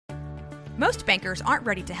Most bankers aren't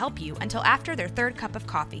ready to help you until after their third cup of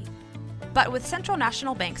coffee. But with Central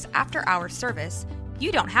National Bank's after-hours service,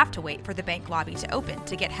 you don't have to wait for the bank lobby to open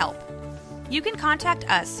to get help. You can contact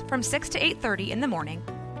us from 6 to 8:30 in the morning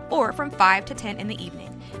or from 5 to 10 in the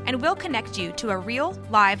evening, and we'll connect you to a real,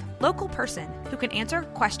 live, local person who can answer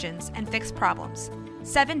questions and fix problems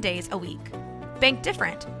 7 days a week. Bank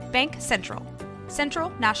different. Bank Central. Central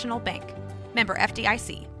National Bank. Member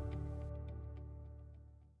FDIC.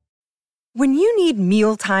 When you need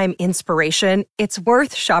mealtime inspiration, it's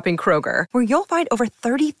worth shopping Kroger, where you'll find over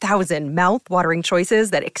 30,000 mouth-watering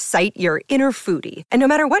choices that excite your inner foodie. And no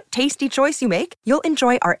matter what tasty choice you make, you'll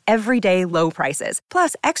enjoy our everyday low prices,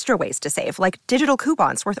 plus extra ways to save, like digital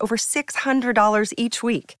coupons worth over $600 each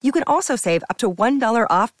week. You can also save up to $1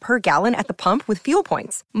 off per gallon at the pump with fuel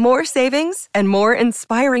points. More savings and more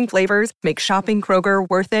inspiring flavors make shopping Kroger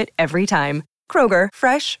worth it every time. Kroger,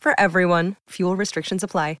 fresh for everyone. Fuel restrictions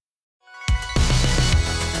apply.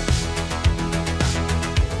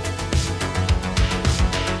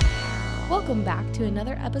 Welcome back to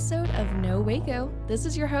another episode of No Waco. This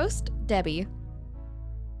is your host, Debbie.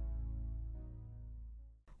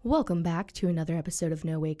 Welcome back to another episode of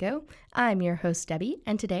No Waco. I'm your host, Debbie,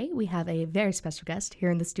 and today we have a very special guest here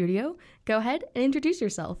in the studio. Go ahead and introduce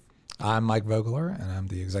yourself. I'm Mike Vogelaar, and I'm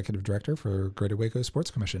the Executive Director for Greater Waco Sports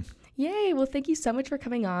Commission. Yay! Well, thank you so much for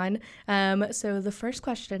coming on. So the first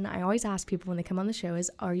question I always ask people when they come on the show is,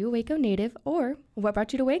 are you a Waco native, or what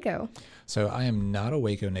brought you to Waco? So I am not a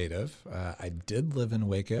Waco native. I did live in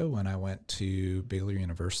Waco when I went to Baylor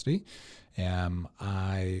University.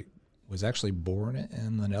 I was actually born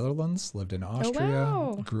in the Netherlands, lived in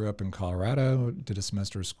Austria, grew up in Colorado, did a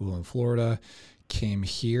semester of school in Florida, came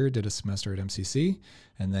here, did a semester at MCC,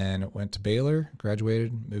 and then went to Baylor,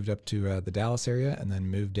 graduated, moved up to the Dallas area, and then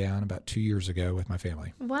moved down about 2 years ago with my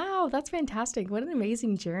family. Wow, that's fantastic. What an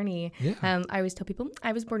amazing journey. Yeah. I always tell people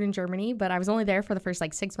I was born in Germany, but I was only there for the first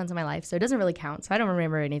 6 months of my life, so it doesn't really count. So I don't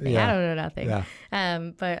remember anything. Yeah. I don't know nothing.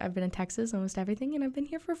 Yeah. But I've been in Texas, almost everything, and I've been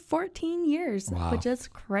here for 14 years, Wow. which is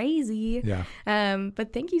crazy. Yeah.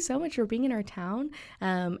 But thank you so much for being in our town.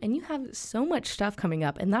 And you have so much stuff coming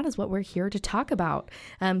up, and that is what we're here to talk about.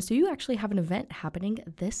 So you actually have an event happening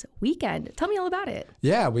this weekend. Tell me all about it.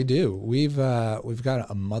 Yeah, we do. We've got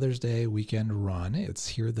a Mother's Day weekend run. It's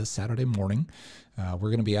here this Saturday morning. We're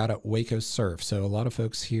going to be out at Waco Surf. So a lot of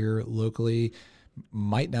folks here locally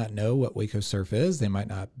might not know what Waco Surf is. They might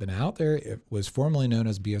not have been out there. It was formerly known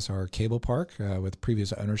as BSR Cable Park with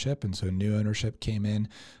previous ownership, and so new ownership came in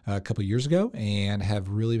a couple years ago and have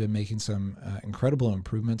really been making some incredible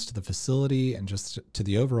improvements to the facility and just to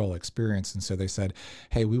the overall experience. And so they said,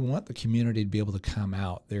 hey, we want the community to be able to come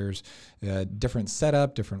out. There's a different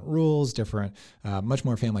setup, different rules, different, much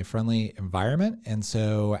more family-friendly environment. And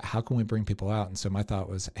so how can we bring people out? And so my thought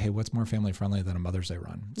was, hey, what's more family-friendly than a Mother's Day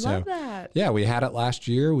run? Love that. Yeah, we had it last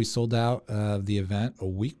year. We sold out the event a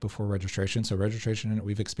week before registration. So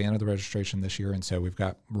we've expanded the registration this year, and so we've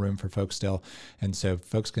got room for folks still. And so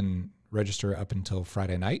folks can register up until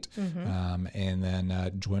Friday night, and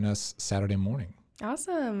then join us Saturday morning.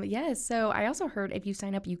 Awesome. Yes. So I also heard if you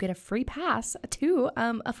sign up, you get a free pass to,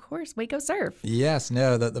 of course, Waco Surf. Yes.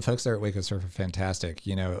 No, the folks there at Waco Surf are fantastic.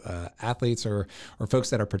 You know, athletes or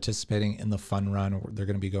folks that are participating in the fun run, they're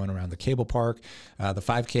going to be going around the cable park. The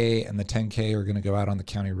 5K and the 10K are going to go out on the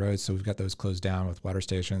county roads. So we've got those closed down with water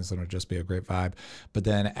stations. It'll just be a great vibe. But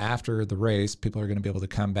then after the race, people are going to be able to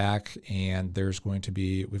come back, and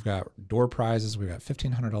we've got door prizes. We've got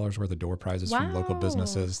 $1,500 worth of door prizes from local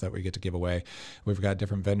businesses that we get to give away. We've got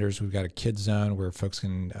different vendors. We've got a kids zone where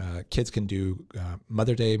kids can do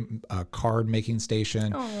Mother Day card making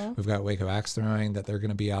station. Aww. We've got Waco axe throwing that they're going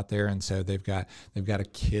to be out there, and so they've got a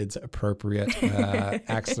kids appropriate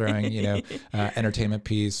axe throwing entertainment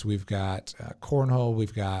piece. We've got cornhole.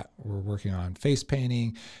 We're working on face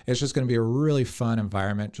painting. It's just going to be a really fun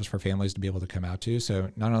environment just for families to be able to come out to.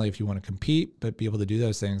 So not only if you want to compete, but be able to do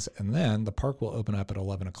those things, and then the park will open up at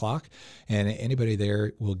 11 o'clock, and anybody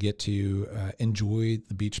there will get to enjoy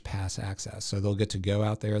the beach pass access. So they'll get to go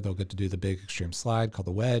out there. They'll get to do the big extreme slide called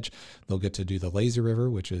the wedge. They'll get to do the lazy river,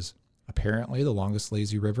 which is apparently the longest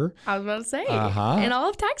lazy river. I was about to say, in all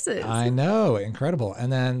of Texas. I know, incredible.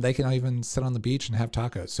 And then they can even sit on the beach and have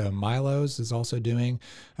tacos. So Milo's is also doing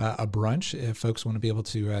a brunch if folks want to be able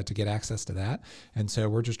to get access to that. And so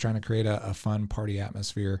we're just trying to create a fun party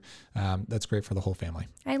atmosphere that's great for the whole family.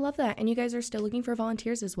 I love that. And you guys are still looking for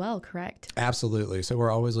volunteers as well, correct? Absolutely. So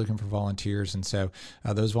we're always looking for volunteers. And so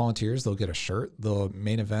those volunteers, they'll get a shirt. The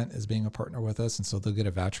main event is being a partner with us. And so they'll get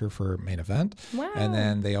a voucher for main event. Wow. And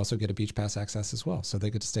then they also get to be beach pass access as well. So they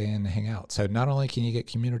get to stay in and hang out. So not only can you get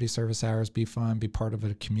community service hours, be fun, be part of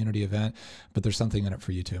a community event, but there's something in it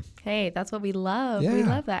for you too. Hey, that's what we love. Yeah. We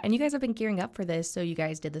love that. And you guys have been gearing up for this. So you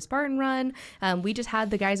guys did the Spartan Run. We just had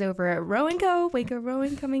the guys over at Row and Go, Waco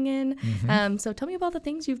Rowing coming in. So tell me about the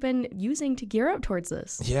things you've been using to gear up towards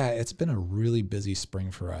this. Yeah, it's been a really busy spring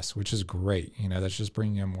for us, which is great. That's just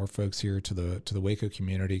bringing in more folks here to the Waco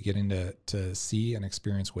community, getting to see and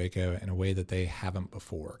experience Waco in a way that they haven't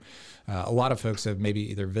before. A lot of folks have maybe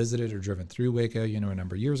either visited or driven through Waco, a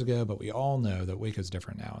number of years ago, but we all know that Waco's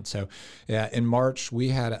different now. And so in March, we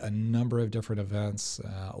had a number of different events,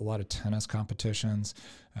 a lot of tennis competitions,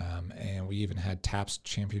 and we even had TAPS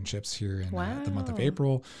championships here in the month of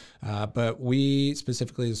April. But we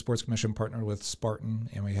specifically, the Sports Commission, partnered with Spartan,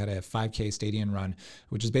 and we had a 5K stadium run,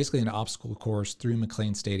 which is basically an obstacle course through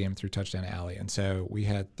McLean Stadium through Touchdown Alley. And so we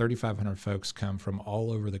had 3,500 folks come from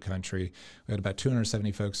all over the country. We had about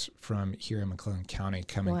 270 folks from here in McLean County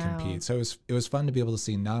come and compete. So it was fun to be able to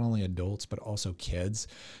see not only adults, but also kids,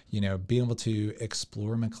 being able to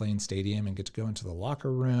explore McLean Stadium and get to go into the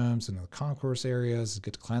locker rooms and the concourse areas,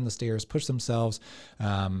 get to climb the stairs, push themselves,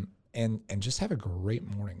 and just have a great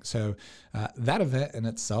morning. So that event in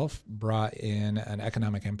itself brought in an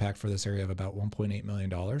economic impact for this area of about $1.8 million.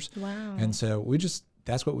 Wow. And so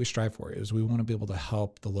that's what we strive for, is we want to be able to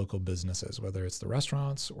help the local businesses, whether it's the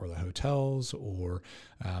restaurants or the hotels or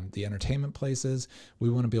the entertainment places. We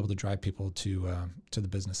want to be able to drive people to the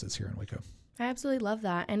businesses here in Waco. I absolutely love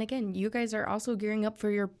that. And again, you guys are also gearing up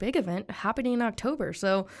for your big event happening in October.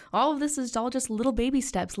 So all of this is all just little baby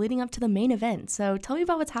steps leading up to the main event. So tell me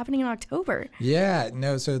about what's happening in October.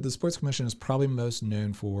 So the Sports Commission is probably most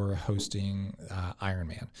known for hosting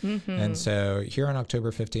Ironman. And so here on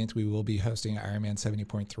October 15th, we will be hosting Ironman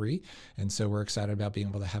 70.3. And so we're excited about being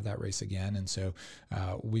able to have that race again. And so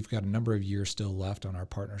we've got a number of years still left on our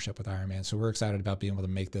partnership with Ironman. So we're excited about being able to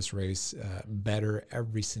make this race better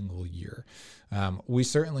every single year. We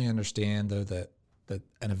certainly understand, though, that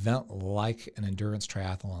an event like an endurance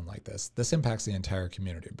triathlon like this impacts the entire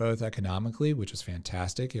community, both economically, which is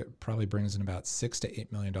fantastic. It probably brings in about $6 to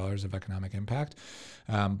 $8 million of economic impact.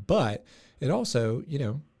 But it also,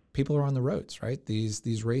 people are on the roads, right?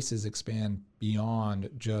 These races expand beyond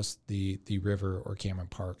just the river or Cameron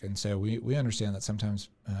Park. And so we understand that sometimes,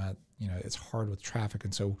 it's hard with traffic.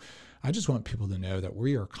 And so I just want people to know that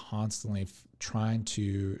we are constantly trying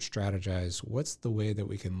to strategize what's the way that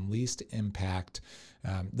we can least impact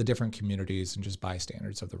the different communities and just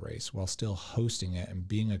bystanders of the race while still hosting it and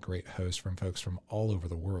being a great host from folks from all over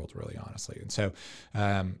the world, really honestly. And so,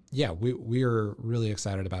 we are really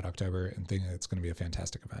excited about October and think it's going to be a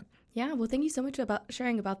fantastic event. Yeah, well, thank you so much about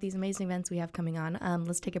sharing about these amazing events we have coming on.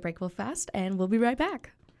 Let's take a break real fast, and we'll be right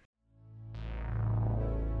back.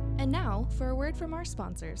 And now for a word from our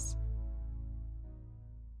sponsors.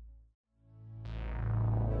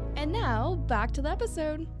 And now, back to the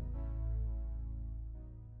episode.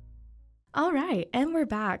 All right, and we're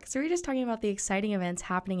back. So we're just talking about the exciting events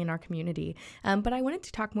happening in our community, but I wanted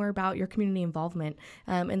to talk more about your community involvement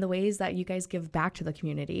and the ways that you guys give back to the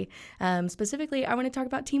community. Specifically, I want to talk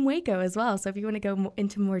about Team Waco as well, so if you want to go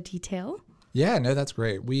into more detail. Yeah, no, that's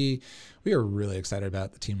great. We are really excited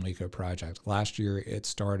about the Team Waco project. Last year, it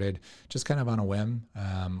started just kind of on a whim.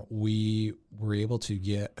 We were able to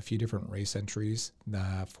get a few different race entries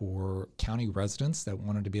for county residents that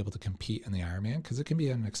wanted to be able to compete in the Ironman, because it can be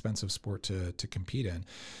an expensive sport to compete in.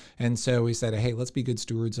 And so we said, hey, let's be good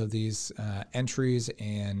stewards of these entries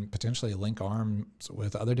and potentially link arms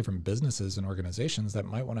with other different businesses and organizations that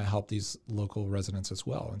might want to help these local residents as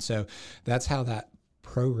well. And so that's how that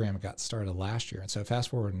program got started last year. And so fast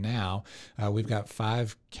forward now, we've got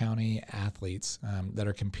 5 county athletes that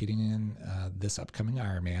are competing in this upcoming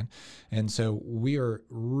Ironman. And so we are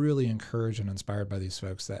really encouraged and inspired by these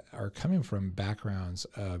folks that are coming from backgrounds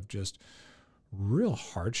of just real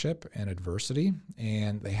hardship and adversity,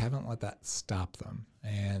 and they haven't let that stop them.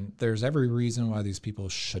 And there's every reason why these people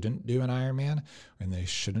shouldn't do an Ironman and they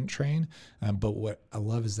shouldn't train. But what I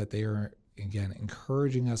love is that they are, again,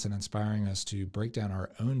 encouraging us and inspiring us to break down our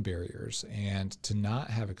own barriers and to not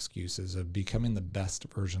have excuses of becoming the best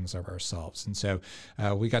versions of ourselves. And so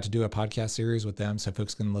we got to do a podcast series with them, so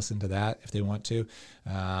folks can listen to that if they want to,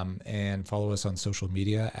 and follow us on social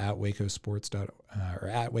media at Waco Sports or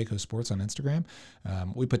at Waco Sports on Instagram.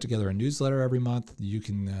 We put together a newsletter every month. You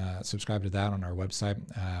can subscribe to that on our website,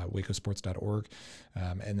 wacosports.org,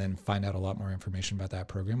 and then find out a lot more information about that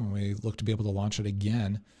program. And we look to be able to launch it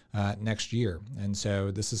again next year. And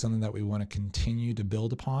so this is something that we want to continue to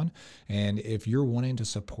build upon. And if you're wanting to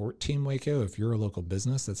support Team Waco, if you're a local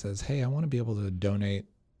business that says, hey, I want to be able to donate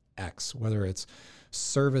X, whether it's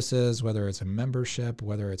services, whether it's a membership,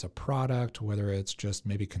 whether it's a product, whether it's just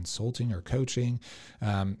maybe consulting or coaching,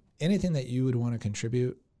 anything that you would want to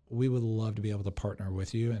contribute, we would love to be able to partner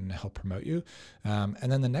with you and help promote you.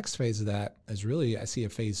 And then the next phase of that is really, I see a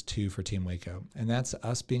phase 2 for Team Waco. And that's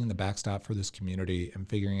us being the backstop for this community and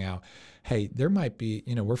figuring out, hey, there might be,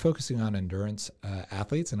 we're focusing on endurance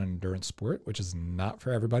athletes and endurance sport, which is not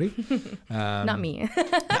for everybody. Not me.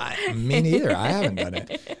 Me neither. I haven't done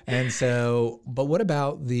it. And so, but what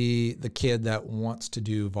about the kid that wants to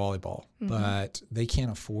do volleyball, but they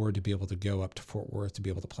can't afford to be able to go up to Fort Worth to be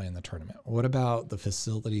able to play in the tournament? What about the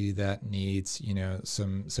facility that needs,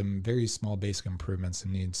 some very small basic improvements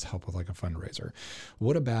and needs help with like a fundraiser?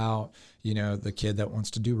 What about, the kid that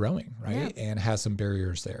wants to do rowing, right? Yeah. And has some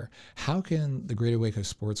barriers there. How can the Greater Waco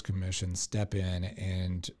Sports Commission step in?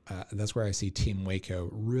 And that's where I see Team Waco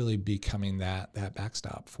really becoming that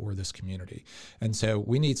backstop for this community. And so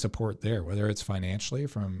we need support there, whether it's financially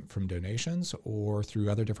from donations or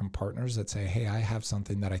through other different partners that say, hey, I have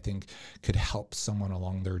something that I think could help someone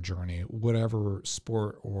along their journey, whatever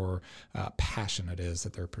sport or passion it is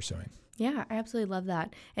that they're pursuing. Yeah, I absolutely love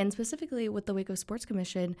that. And specifically with the Waco Sports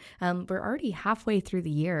Commission, we're already halfway through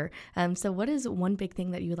the year. So what is one big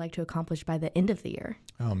thing that you would like to accomplish by the end of the year?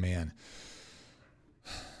 Oh, man.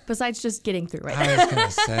 Besides just getting through it. I was going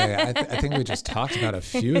to say, I think we just talked about a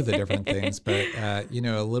few of the different things, but, a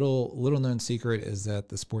little known secret is that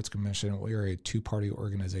the Sports Commission, we are a 2-party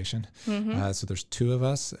organization. So there's 2 of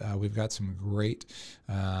us. We've got some great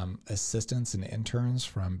assistants and interns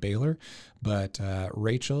from Baylor, but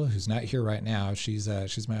Rachel, who's not here right now, she's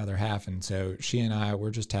my other half. And so she and we're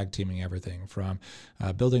just tag teaming everything from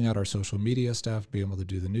building out our social media stuff, being able to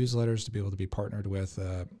do the newsletters, to be able to be partnered with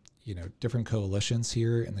different coalitions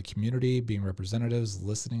here in the community, being representatives,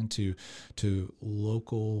 listening to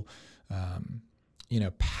local,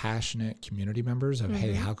 passionate community members of,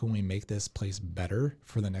 hey, how can we make this place better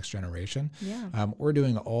for the next generation? Yeah. We're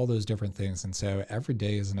doing all those different things. And so every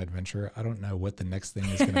day is an adventure. I don't know what the next thing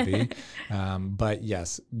is going to be. But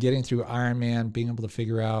yes, getting through Ironman, being able to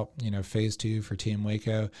figure out, phase 2 for Team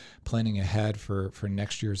Waco, planning ahead for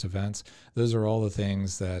next year's events. Those are all the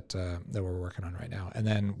things that we're working on right now. And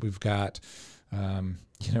then we've got,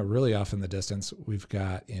 really off in the distance, we've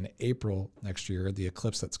got in April next year, the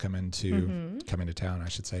eclipse that's coming to town, I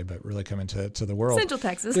should say, but really coming to the world. Central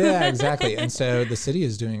Texas. Yeah, exactly. And so the city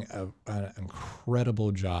is doing an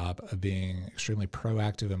incredible job of being extremely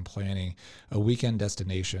proactive in planning a weekend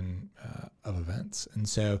destination of events. And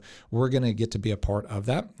so we're going to get to be a part of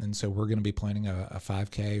that. And so we're going to be planning a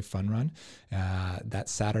 5K fun run that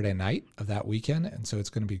Saturday night of that weekend. And so it's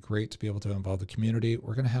going to be great to be able to involve the community.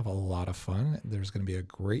 We're going to have a lot of fun. There's going to be a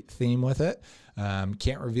great theme with it.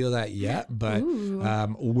 Can't reveal that yet, but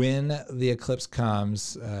when the eclipse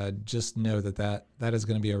comes, just know that is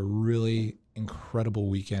going to be a really incredible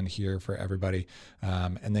weekend here for everybody.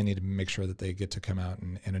 And they need to make sure that they get to come out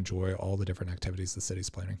and enjoy all the different activities the city's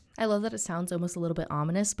planning. I love that it sounds almost a little bit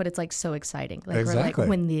ominous, but it's like so exciting. Like exactly. We're like,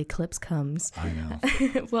 when the eclipse comes. I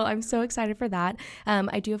know. Well, I'm so excited for that.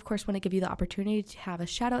 I do, of course, want to give you the opportunity to have a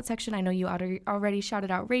shout out section. I know you already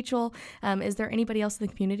shouted out Rachel. Is there anybody else in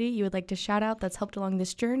the community you would like to shout out that's helped along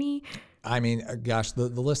this journey? I mean, gosh, the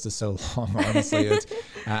list is so long, honestly.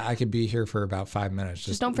 I could be here for about 5 minutes.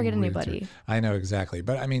 Just don't forget anybody. I know, exactly.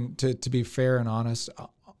 But I mean, to be fair and honest,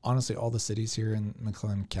 honestly, all the cities here in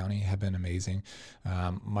McLennan County have been amazing.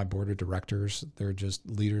 My board of directors, they're just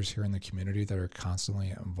leaders here in the community that are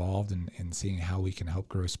constantly involved in seeing how we can help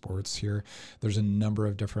grow sports here. There's a number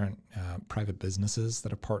of different private businesses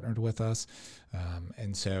that have partnered with us.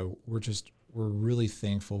 And so we're really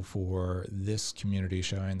thankful for this community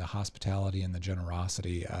showing the hospitality and the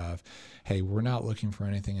generosity of, hey, we're not looking for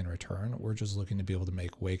anything in return. We're just looking to be able to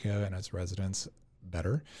make Waco and its residents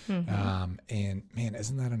better. And man,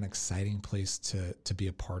 isn't that an exciting place to be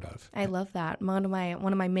a part of? I love that. One of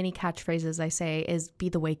my many catchphrases I say is be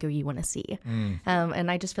the Waco you want to see.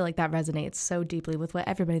 And I just feel like that resonates so deeply with what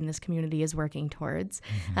everybody in this community is working towards.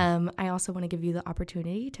 I also want to give you the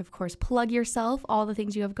opportunity to, of course, plug yourself, all the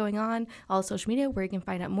things you have going on, all social media, where you can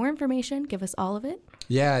find out more information. Give us all of it.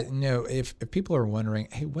 Yeah, if people are wondering,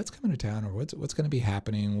 hey, what's coming to town or what's going to be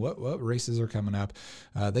happening, what races are coming up,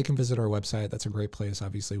 they can visit our website. That's a great great place,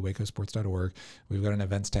 obviously, wacosports.org. We've got an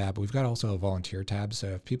events tab. We've got also a volunteer tab. So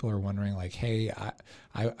if people are wondering like, hey,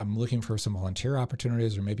 I'm looking for some volunteer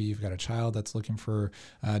opportunities, or maybe you've got a child that's looking for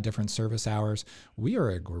different service hours, we are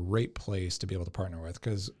a great place to be able to partner with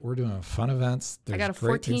because we're doing fun events. I got a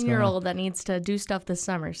 14-year-old that needs to do stuff this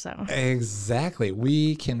summer. So exactly.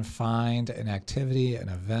 We can find an activity, an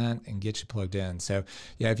event, and get you plugged in. So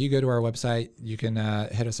yeah, if you go to our website, you can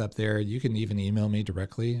hit us up there. You can even email me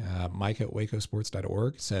directly,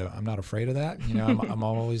 mike@wacosports.org. So I'm not afraid of that. You know, I'm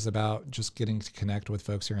always about just getting to connect with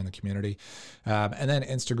folks here in the community. And then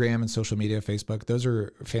Instagram and social media, Facebook, those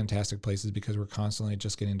are fantastic places because we're constantly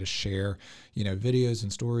just getting to share, you know, videos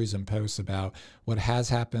and stories and posts about what has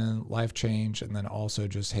happened, life change, and then also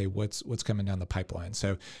just, hey, what's coming down the pipeline.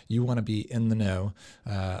 So you want to be in the know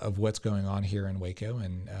of what's going on here in Waco,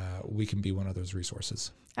 and we can be one of those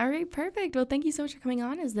resources. All right, perfect. Well, thank you so much for coming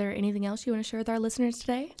on. Is there anything else you want to share with our listeners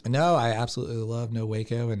today? No, I absolutely love Know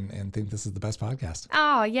Waco and think this is the best podcast.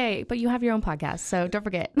 Oh, yay. But you have your own podcast, so don't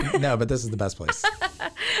forget. No, but this is the best place.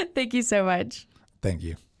 Thank you so much. Thank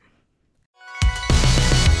you.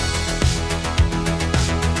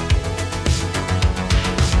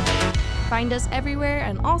 Find us everywhere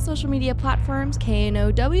on all social media platforms,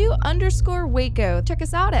 KNOW_Waco. Check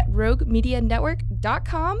us out at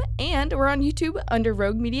roguemedianetwork.com, and we're on YouTube under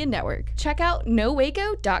Rogue Media Network. Check out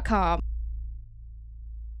knowwaco.com.